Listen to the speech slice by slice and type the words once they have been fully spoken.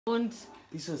Und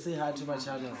Tiiso, say hi to my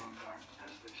channel.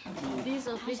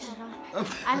 Tiiso,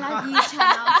 I like you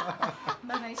channel.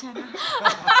 My channel.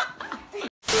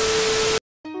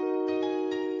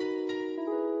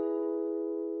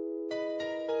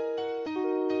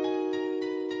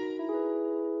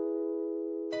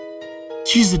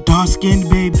 She's a dark-skinned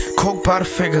babe, coke powder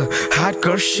figure, hot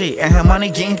girl shit, and her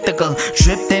money getting thicker.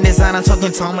 Dripped in designer,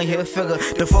 talking Tommy Hill figure.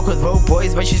 The fuck with road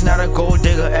boys, but she's not a gold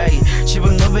digger. Ayy, she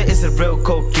been Nubit is a real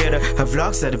coke getter. Her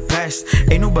vlogs are the best,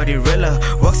 ain't nobody realer.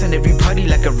 Walks in every party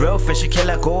like a real fisher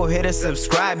killer. Go ahead and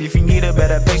subscribe if you need a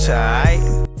better picture, alright?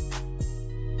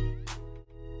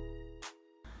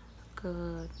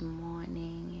 Good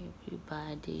morning,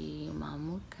 everybody.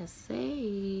 Mamuka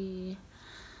say.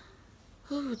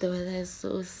 Oh, the weather is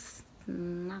so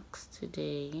snacks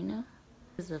today, you know.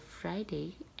 It's a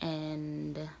Friday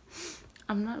and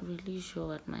I'm not really sure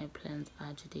what my plans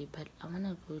are today, but I want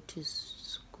to go to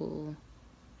school,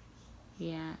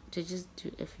 yeah, to just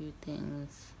do a few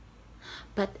things.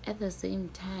 But at the same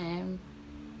time,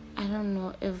 I don't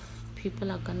know if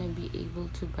people are gonna be able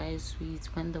to buy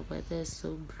sweets when the weather is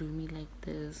so gloomy like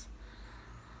this.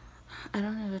 I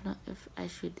don't even know if I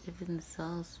should even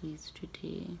sell sweets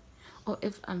today, or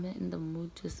if I'm in the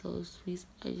mood to sell sweets.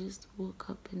 I just woke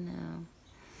up in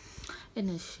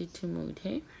a shitty mood,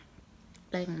 hey?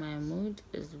 Like, my mood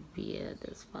is weird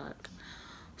as fuck.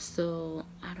 So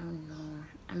I don't know,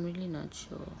 I'm really not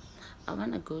sure. I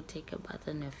want to go take a bath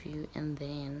in a few and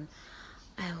then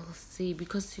I will see,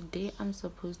 because today I'm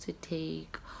supposed to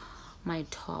take my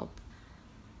top,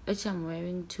 which I'm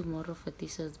wearing tomorrow for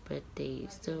Tiiso's birthday.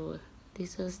 So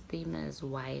Tiiso's theme is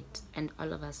white and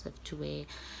all of us have to wear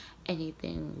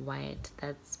anything white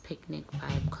that's picnic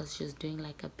vibe, because she's doing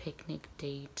like a picnic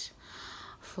date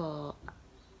for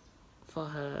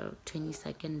her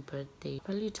 22nd birthday. I'll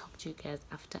probably talk to you guys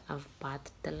after I've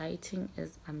bathed. The lighting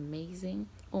is amazing.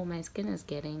 Oh, my skin is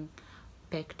getting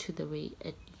back to the way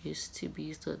it used to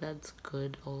be, so that's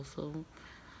good also.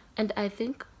 And I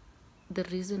think the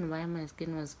reason why my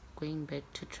skin was going back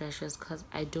to trash is because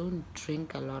I don't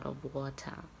drink a lot of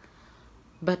water.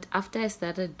 But after I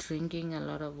started drinking a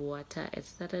lot of water, it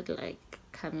started like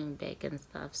coming back and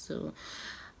stuff. So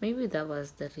maybe that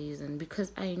was the reason,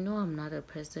 because I know I'm not a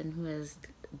person who has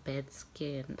bad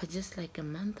skin, but just like a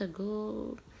month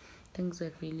ago things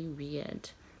were really weird.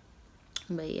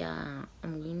 But yeah,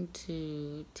 I'm going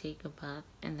to take a bath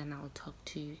and then I'll talk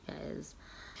to you guys.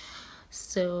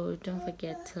 So don't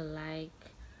forget to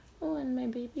like. Oh, and my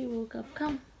baby woke up.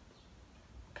 Come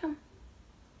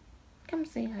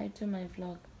say hi to my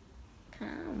vlog.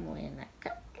 Come, Wena.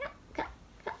 Come.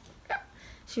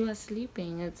 She was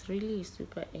sleeping. It's really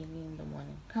super early in the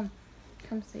morning. Come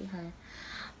say hi.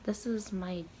 This is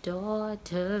my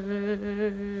daughter.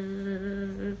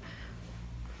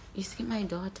 You see my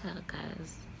daughter,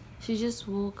 guys? She just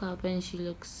woke up and she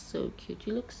looks so cute.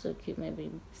 You look so cute, my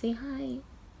baby. Say hi.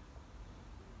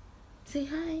 Say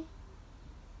hi.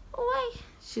 Why?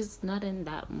 She's not in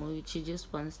that mood. She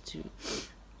just wants to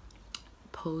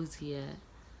pose here.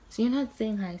 So you're not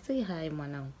saying hi. Say hi,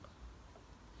 manang.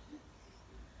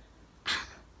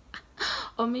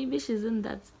 Or maybe she's in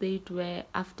that state where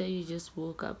after you just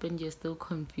woke up and you're still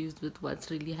confused with what's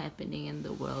really happening in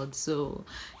the world. So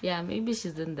yeah, maybe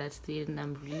she's in that state and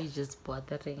I'm really just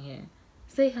bothering her.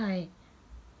 Say hi.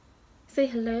 Say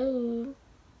hello.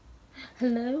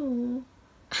 Hello.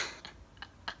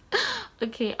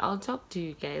 Okay, I'll talk to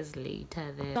you guys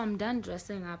later then. So I'm done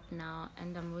dressing up now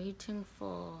and I'm waiting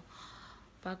for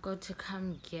Paco to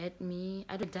come get me.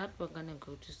 I doubt we're gonna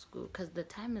go to school because the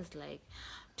time is like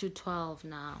to 12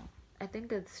 now. I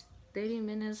think it's 30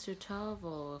 minutes to 12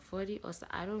 or 40 or so.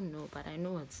 I don't know, but I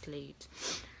know it's late.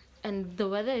 And the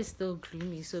weather is still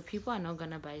gloomy, so people are not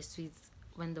gonna buy sweets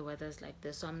when the weather is like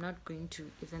this. So I'm not going to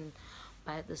even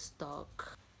buy the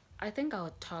stock. I think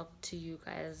I'll talk to you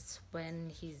guys when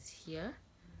he's here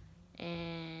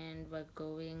and we're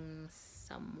going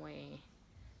somewhere.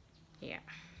 Yeah,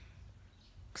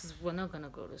 because we're not gonna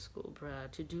go to school,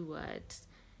 bruh. To do what?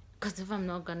 Because if I'm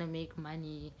not gonna make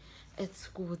money at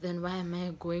school, then why am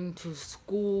I going to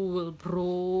school,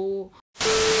 bro?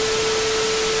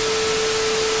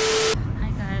 Hi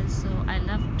guys, so I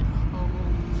left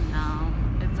home now.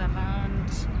 It's around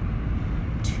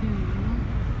 2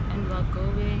 and we're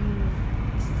going,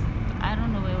 I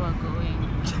don't know where we're going,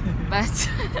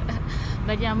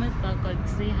 but yeah, I'm with Paco.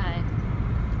 Say hi.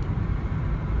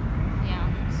 Yeah,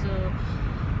 so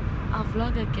I'll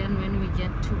vlog again when we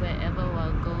get to wherever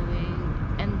we're going.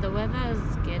 And the weather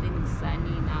is getting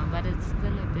sunny now, but it's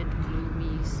still a bit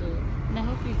gloomy. So, and I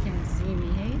hope you can see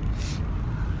me, hey?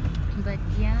 But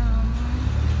yeah.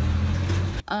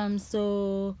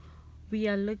 So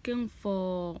we're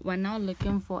now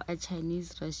looking for a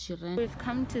Chinese restaurant. We've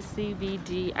come to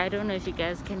CBD. I don't know if you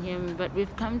guys can hear me, but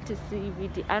we've come to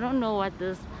CBD. I don't know what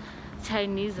this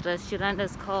Chinese restaurant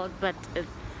is called, but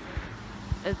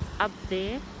it's up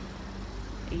there.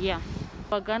 Yeah,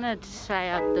 we're gonna try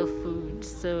out the food.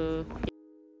 So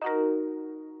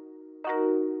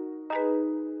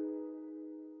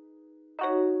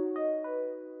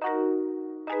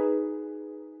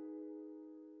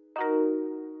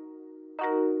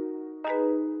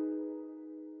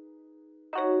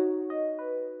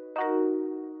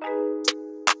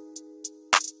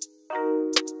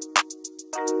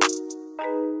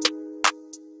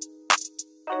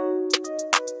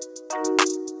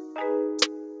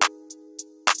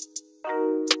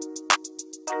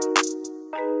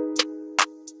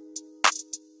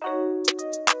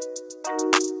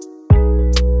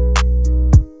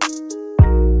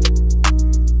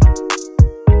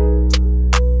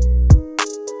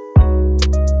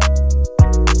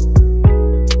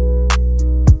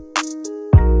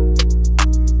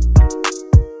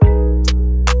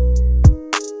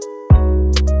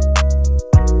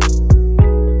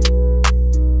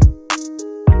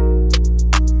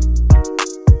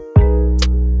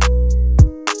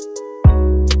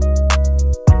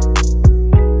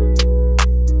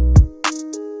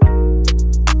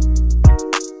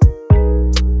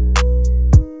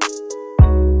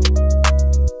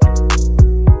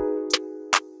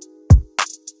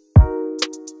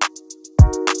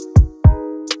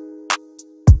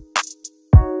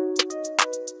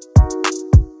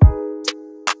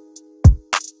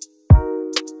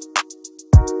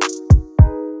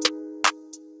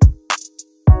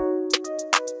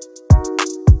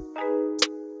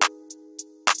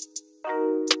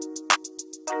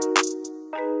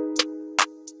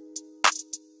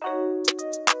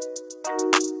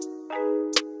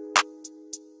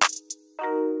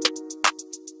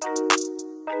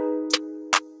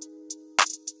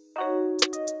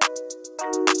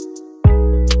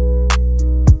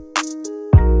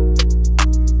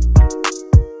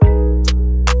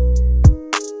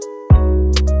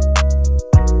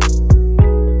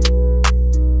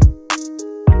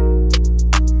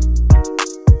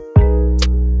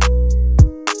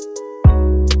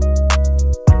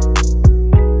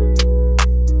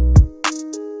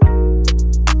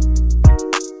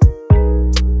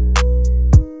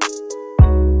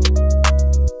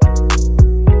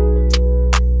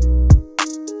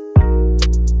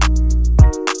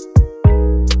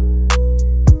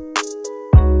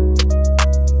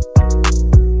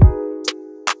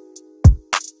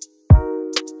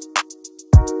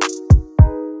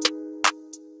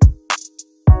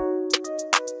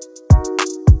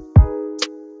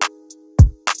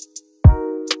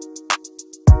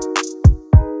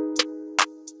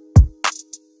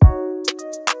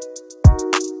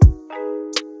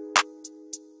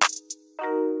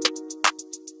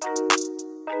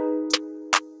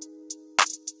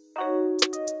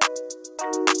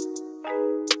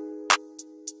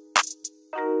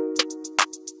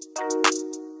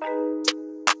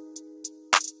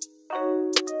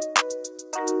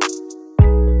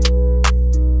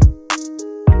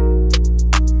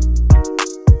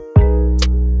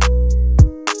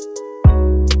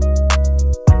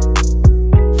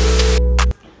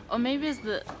maybe it's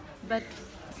but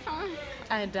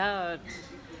I doubt,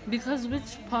 because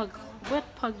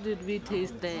what pork did we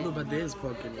taste there? No, but there is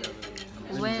pork in the other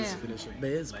one. Let Where? me just finish it.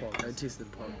 There is pork. I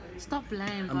tasted pork. Stop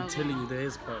lying. I'm Pog. telling you, there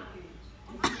is pork.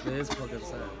 There is pork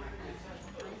inside.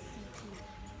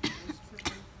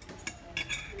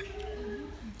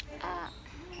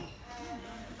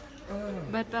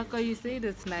 But Paco, you said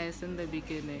it's nice in the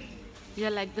beginning.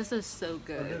 You're like, this is so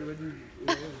good.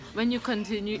 When you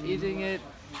continue eating it,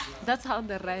 that's how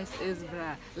the rice is,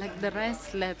 bruh. Like the rice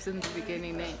slaps in the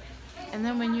beginning, eh? And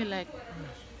then when you like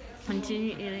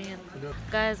continue eating it,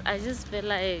 guys, I just feel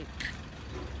like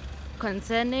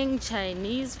concerning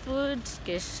Chinese food,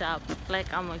 get sharp.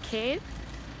 Like I'm okay.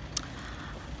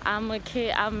 I'm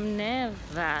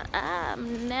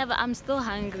still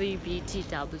hungry,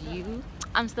 BTW.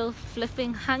 I'm still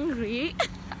flipping hungry.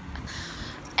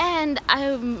 And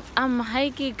I'm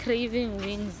highly craving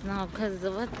wings now, because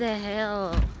what the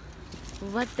hell,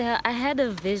 I had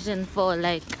a vision for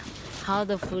like how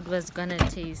the food was gonna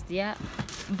taste, yeah,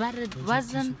 but it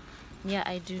wasn't. Yeah,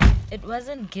 I do. It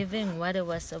wasn't giving what it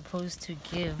was supposed to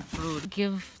give, bro.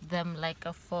 Give them like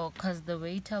a 4, because the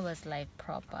waiter was like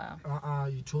proper.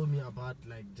 You told me about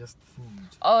like just food.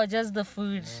 Oh, just the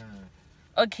food.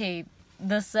 Yeah. Okay,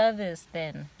 the service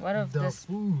then. What of The this?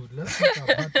 food. Let's talk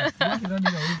about the food. You're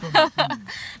running away from the food.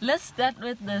 Let's start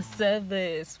with the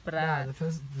service, Nah,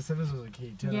 bruh. the service was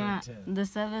okay. 10 Yeah, out of 10. the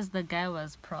service, the guy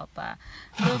was proper.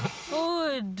 The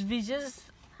food, we just...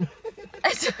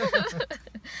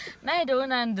 Now I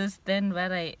don't understand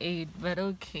what I ate, but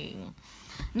okay.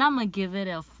 Now I'm gonna give it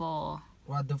a 4.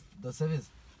 What, the service?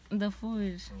 The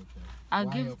food. Okay. I'll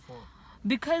Why give... a 4?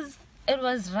 Because it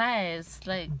was rice,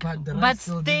 like... But the But rice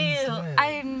still didn't still, slap.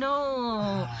 I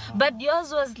know. But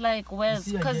yours was like You worse.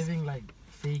 see, you're 'Cause giving like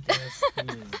fake ass things,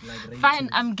 like ratings. fine,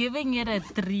 I'm giving it a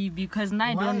 3 because now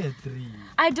I Why don't... a 3?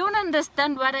 I don't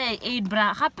understand what I ate,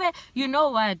 bruh. Hape, you know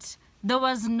what? There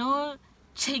was no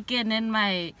chicken in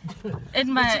my... The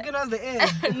chicken has the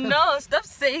egg. No, stop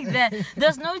saying that.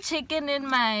 There's no chicken in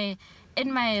my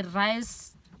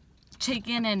rice,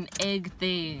 chicken and egg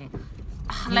thing.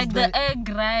 Like the egg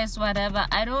rice, whatever.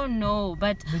 I don't know,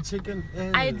 but The chicken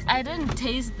is. I didn't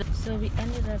taste the... So we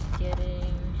ended up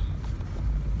getting...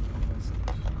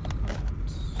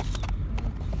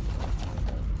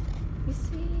 You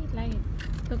see, like,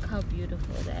 look how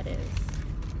beautiful that is.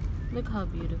 Look how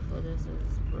beautiful this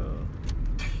is, bro.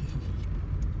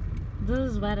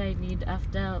 This is what I need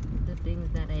after the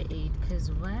things that I ate. Cause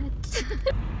what?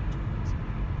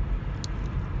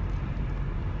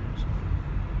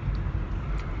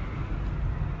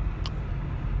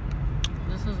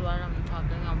 This is what I'm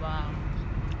talking about.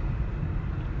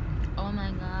 Oh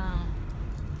my god.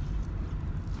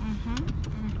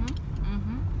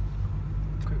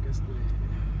 Quickest way.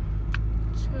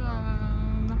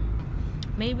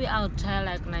 Maybe I'll try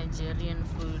like Nigerian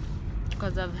food,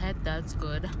 cause I've had that's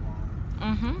good.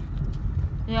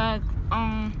 Yeah,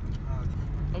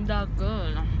 they're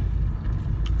good.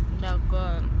 They're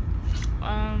good.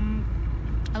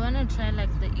 I wanna try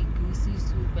like the igusi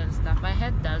soup and stuff. I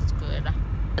heard that's good.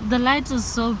 The light is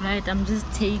so bright. I'm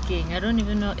just taking. I don't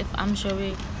even know if I'm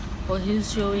showing or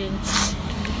he's showing.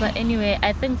 But anyway,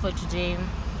 I think for today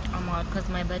I'm out because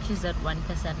my battery's at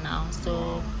 1% now.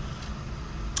 So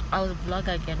I'll vlog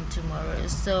again tomorrow.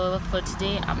 So for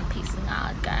today, I'm peacing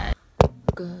out, guys.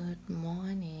 Good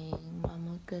morning,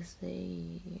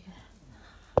 Mamukase.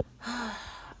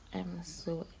 I'm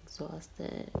so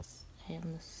exhausted. I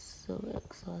am so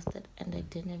exhausted and I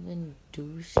didn't even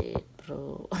do shit,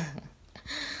 bro.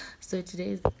 So today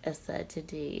is a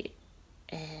Saturday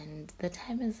and the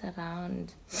time is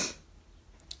around,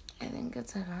 I think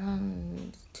it's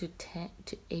around to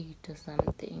 8 or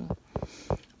something.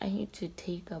 I need to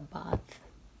take a bath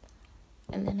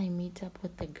and then I meet up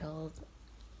with the girls.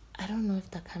 I don't know if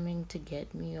they're coming to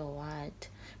get me or what,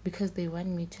 because they want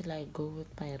me to like go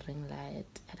with my ring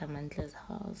light at Amantla's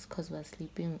house because we're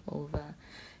sleeping over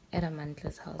at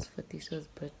Amantla's house for Tiiso's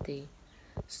birthday.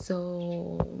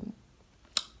 So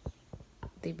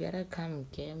they better come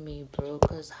get me, bro,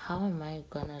 because how am I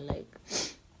gonna like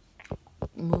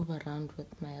move around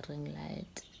with my ring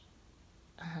light?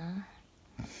 I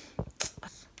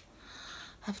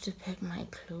have to pack my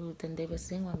clothes, and they were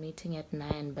saying we're meeting at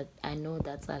 9, but I know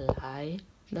that's a lie.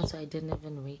 That's why I didn't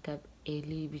even wake up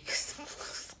early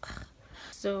because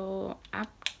so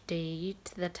update,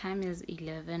 the time is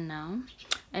 11 now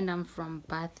and I'm from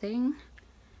bathing,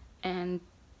 and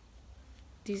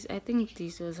I think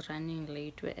this was running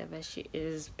late wherever she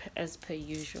is as per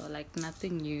usual, like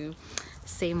nothing new,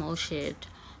 same old shit.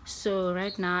 So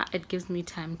right now it gives me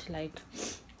time to like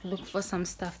look for some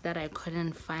stuff that I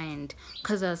couldn't find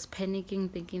because I was panicking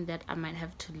thinking that I might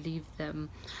have to leave them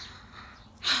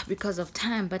because of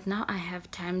time, but now I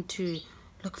have time to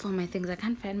look for my things. I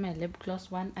can't find my lip gloss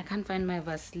one, I can't find my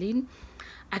Vaseline,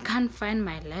 I can't find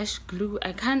my lash glue,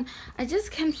 I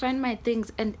just can't find my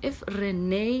things. And if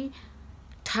Renee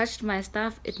touched my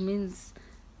stuff, it means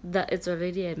that it's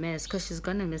already a mess because she's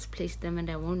gonna misplace them and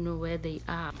I won't know where they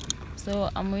are.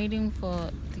 So I'm waiting for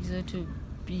Tiiso to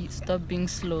stop being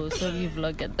slow so we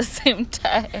vlog at the same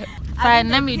time. Fine,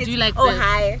 let me do like this.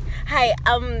 Hi,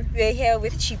 we're here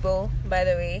with Chibo, by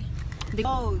the way.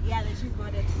 Oh yeah, the cheese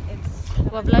board,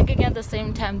 it's We're vlogging at the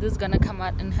same time. This is gonna come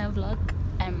out in her vlog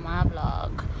and my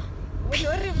vlog. we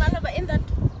don't remember in that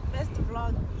best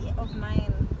vlog of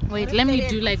mine. Wait, let me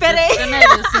do like this, then it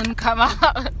will soon come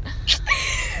out.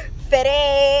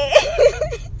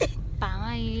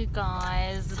 Bye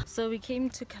guys. So we came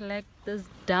to collect this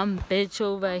dumb bitch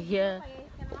over here.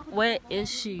 Where is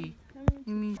she?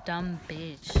 Dumb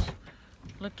bitch.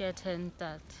 Look at her in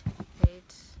that.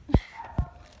 Wait.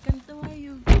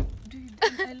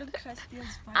 I look crusty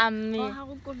as fuck.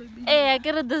 Hey, I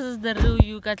get it, this is the real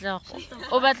you, Katlaho.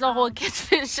 Obatlaho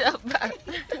catfish up.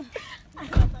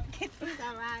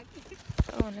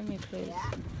 Oh, let me close.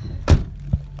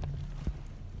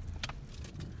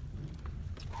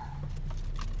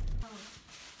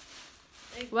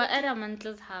 We're at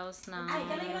Amantla's house now.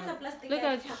 Look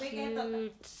how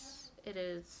cute it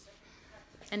is.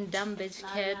 And dumb bitch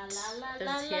cat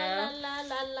is here.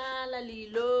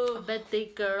 Birthday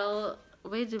girl.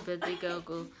 Where did birthday girl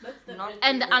go?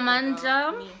 And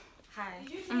Amanda. Hi.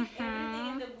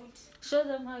 Show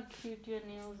them how cute your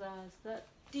nails are. Is that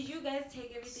Did you guys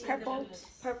take everything in the boot?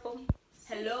 Purple.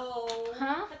 Hello.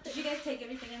 Huh? Did you guys take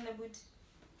everything in the boot?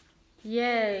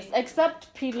 Yes,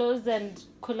 except pillows and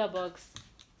cooler box.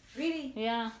 Really?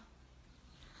 Yeah.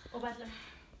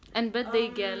 And birthday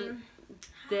girl,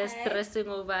 they're stressing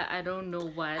over I don't know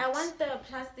what. I want the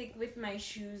plastic with my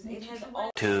shoes. It has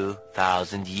all.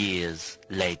 2,000 years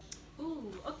later.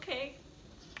 Ooh, okay.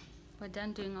 We're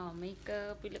done doing our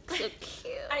makeup. We look so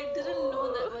cute. I didn't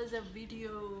know that was a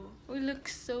video. We look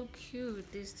so cute.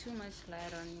 There's too much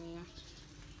light on me.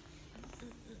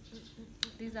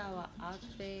 These are our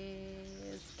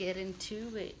outfits. Get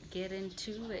into it. Get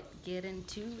into it. Get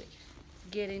into it.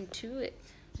 Get into it.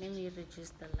 Let me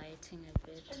reduce the lighting a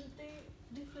bit.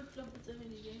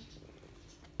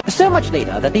 So much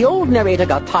later that the old narrator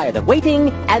got tired of waiting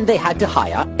and they had to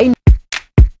hire a...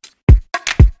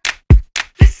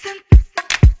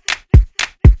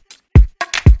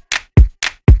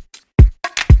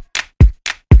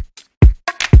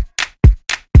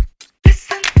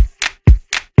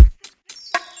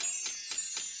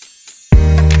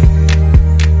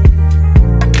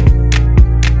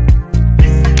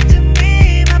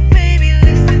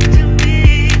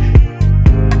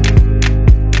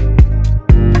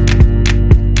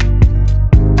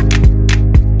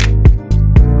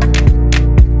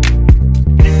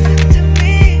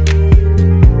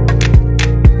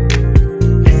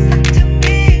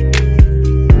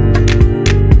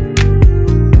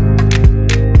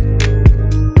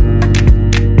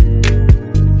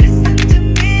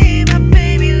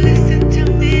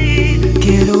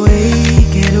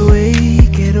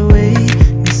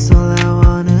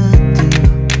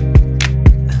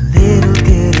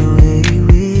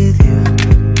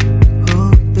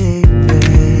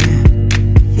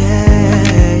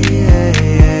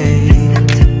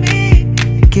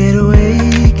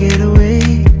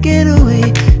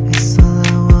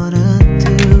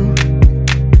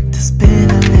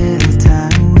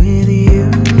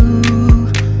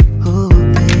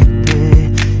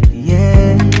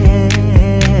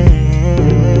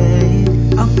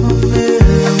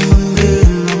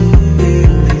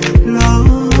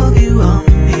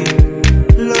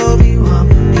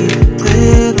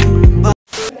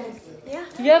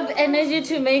 Energy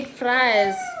to make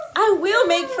fries. I will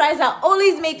make fries. I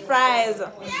always make fries.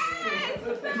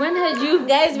 When had you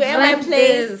Guys, we're at my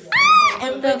place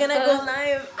and we're gonna go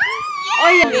live. Oh,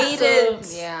 yeah. We made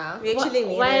it. Yeah, we actually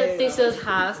made We're at it. Tiiso's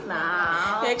house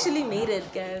now. We actually made it,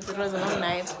 guys. It was a long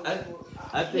night.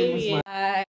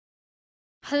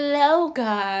 Hello,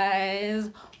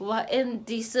 guys. We're in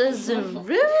Tiiso's room.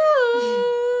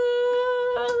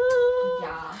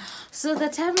 Yeah. So the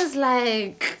time is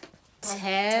like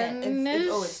 10.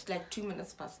 It's like 2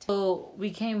 minutes past 10. So we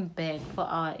came back for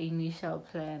our initial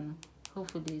plan.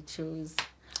 Hopefully it shows.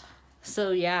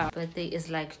 So yeah, birthday is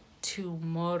like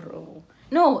tomorrow.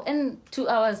 No, in 2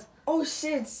 hours. Oh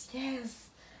shit! Yes.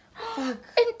 Fuck.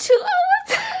 In 2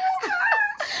 hours.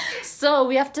 So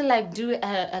we have to like do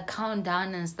a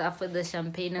countdown and stuff with the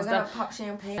champagne and We're gonna stuff. pop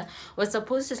champagne. We're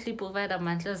supposed to sleep over at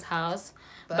Amantla's house,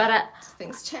 but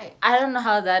things change. I don't know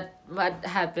how what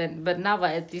happened. But now we're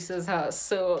at Tiiso's house,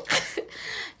 so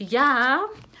yeah.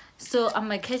 So I'm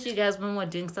gonna catch you guys when we're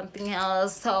doing something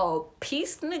else. So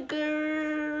peace,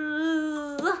 niggas.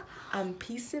 I'm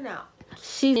peacing out.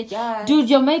 Dude,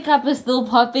 your makeup is still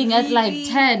popping at like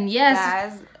 10. Yes.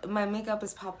 Guys, my makeup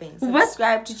is popping. What?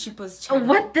 Subscribe to Chipo's channel.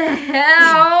 What the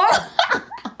hell?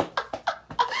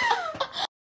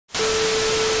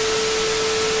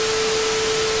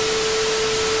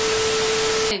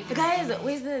 Guys,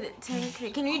 where's the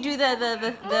tank? Can you do the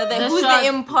who's shot. the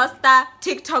imposter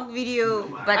TikTok video?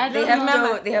 But I they don't have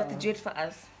know. they have to do it for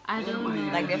us. I don't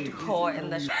know. Like they have to pour in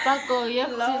the shot. Paco, you have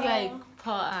to like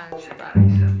pour us.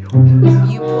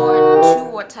 You pour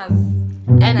 2 waters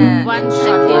And one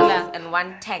tequila. and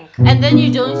 1 tank. And then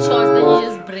you don't short, then you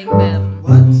just bring them.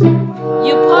 What?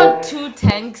 You pour 2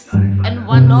 tanks and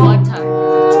 1 water.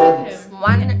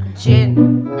 1 gin.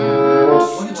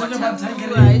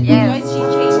 Yes.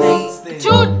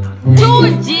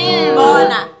 2 gin.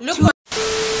 Look.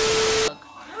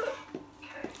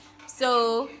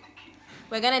 So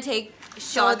we're gonna take shots.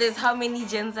 So there's how many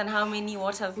gins and how many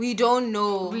waters? We don't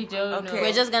know. We don't know.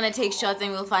 We're just gonna take shots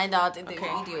and we'll find out in the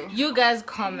video. You guys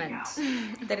comment.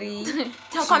 3.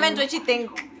 Comment what you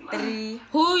think. 3.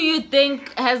 Who you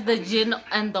think has the gin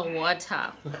and the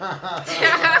water?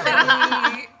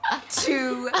 3,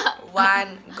 2,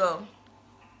 1, go.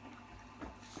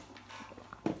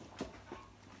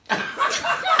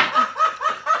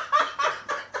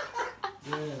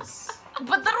 Yes.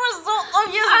 But that was so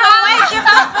obvious. Why give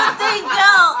up a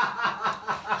girl?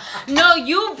 No,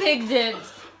 you picked it.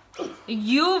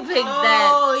 You picked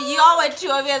that. Oh, y'all were too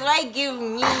obvious. Why give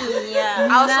me? Yeah.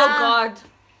 I also got.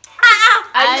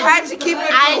 I tried to keep it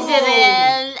cool. I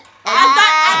didn't.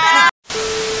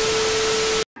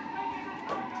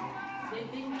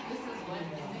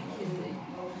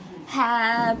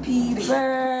 Happy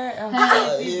birthday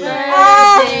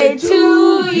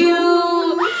to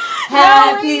you.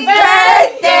 Happy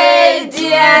birthday,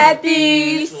 dear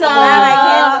Tiiso.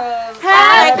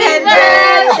 Happy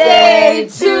birthday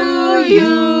to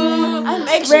you.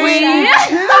 Make sure you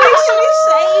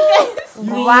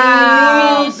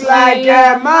Wow, like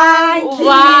a monkey.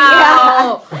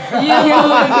 Wow, you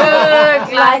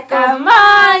look like a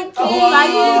monkey.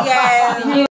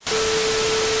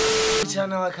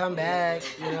 Channel, I come back,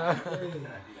 you know.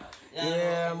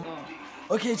 Yeah.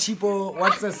 Okay, Chipo,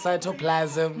 what's the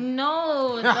cytoplasm?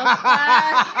 No, the fuck.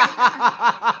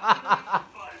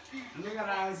 You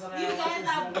guys are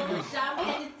both dumb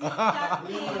and it's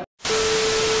disgusting.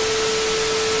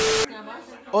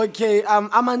 Okay,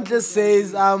 Amanda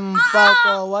says,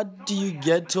 Papa, what do you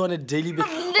get to on a daily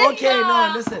basis? Okay,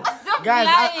 no, listen. Guys,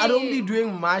 I don't be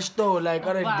doing much though, like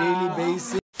on a daily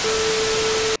basis.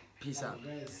 Peace out.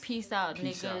 Peace out,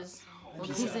 niggas. We're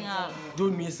peacing out.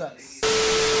 Don't miss us.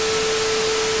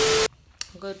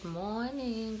 Good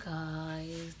morning,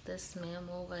 guys. This ma'am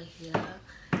over here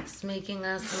is making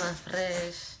us smell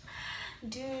fresh.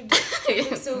 Dude, you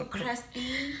look so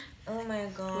crusty. Oh my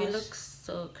gosh. We look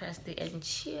so crusty and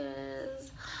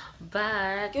cheers.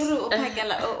 But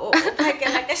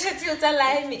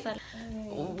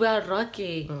we are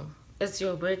rocking. It's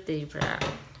your birthday, bruh.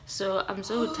 So I'm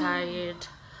so tired.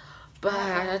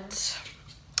 But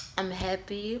I'm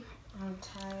happy. I'm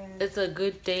tired. It's a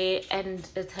good day and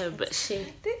it's her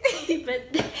birthday.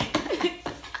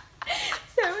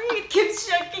 Sorry, it keeps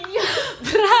shocking you.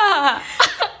 Bruh.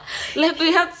 Like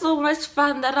we had so much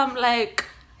fun that I'm like,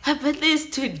 her birthday is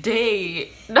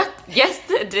today, not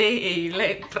yesterday.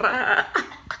 Like, bruh.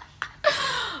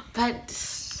 But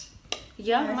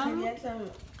yeah, mom.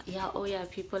 Yeah, oh yeah,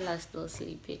 people are still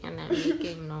sleeping and I'm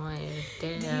making noise.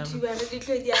 Damn.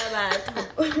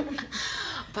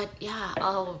 But yeah,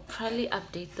 I'll probably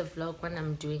update the vlog when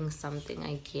I'm doing something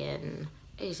again.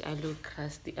 I look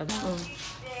crusty. Guys,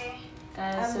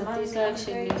 so this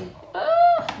actually.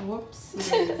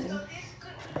 Whoops.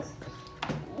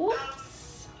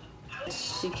 Whoops.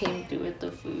 She came through with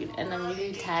the food and I'm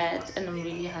really tired and I'm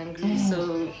really hungry.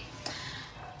 So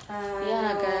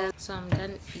yeah, guys. So I'm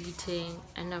done eating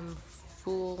and I'm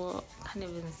full. Can't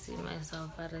even see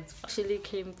myself, but it's fine. Actually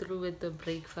came through with the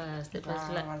breakfast. It was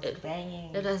like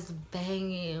banging. It was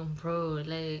banging, bro.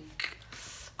 Like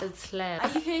it slapped.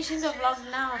 Are you finishing the vlog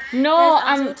now? No, Guys,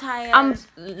 I'm so tired. I'm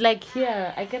like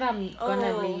here. I think I'm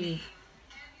gonna leave.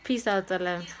 Peace out,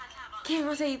 Alan. She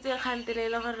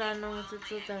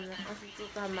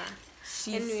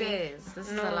says this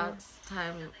is the last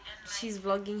time she's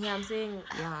vlogging here. I'm saying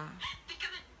yeah.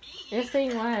 You're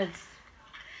saying what?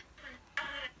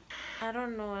 I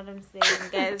don't know what I'm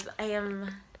saying, guys. I am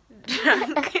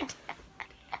drunk.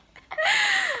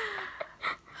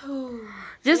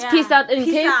 Just Yeah. peace out in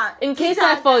Peace case out. in Peace case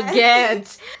I out, guys.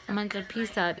 forget. Amanda,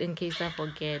 peace out in case I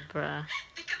forget, bruh.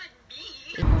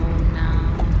 Home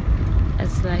now.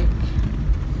 It's like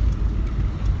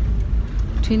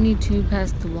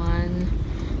 1:22.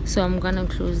 So I'm gonna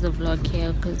close the vlog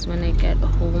here because when I get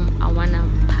home I wanna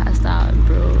pass out,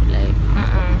 bro. Like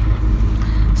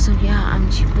so yeah, I'm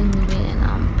chipping away and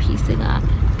I'm peacing out.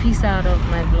 Peace out of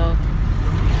my vlog.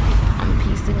 I'm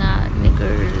peacing out,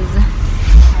 niggers.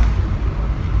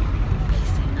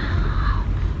 Peacing out.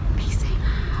 Peacing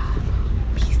out.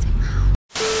 Peacing out.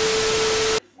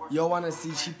 Y'all wanna see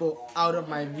Chipo out of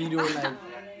my video, like,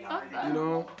 you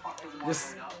know,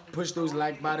 just push those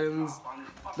like buttons.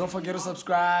 Don't forget to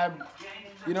subscribe.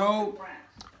 You know,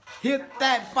 hit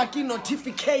that fucking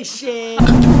notification.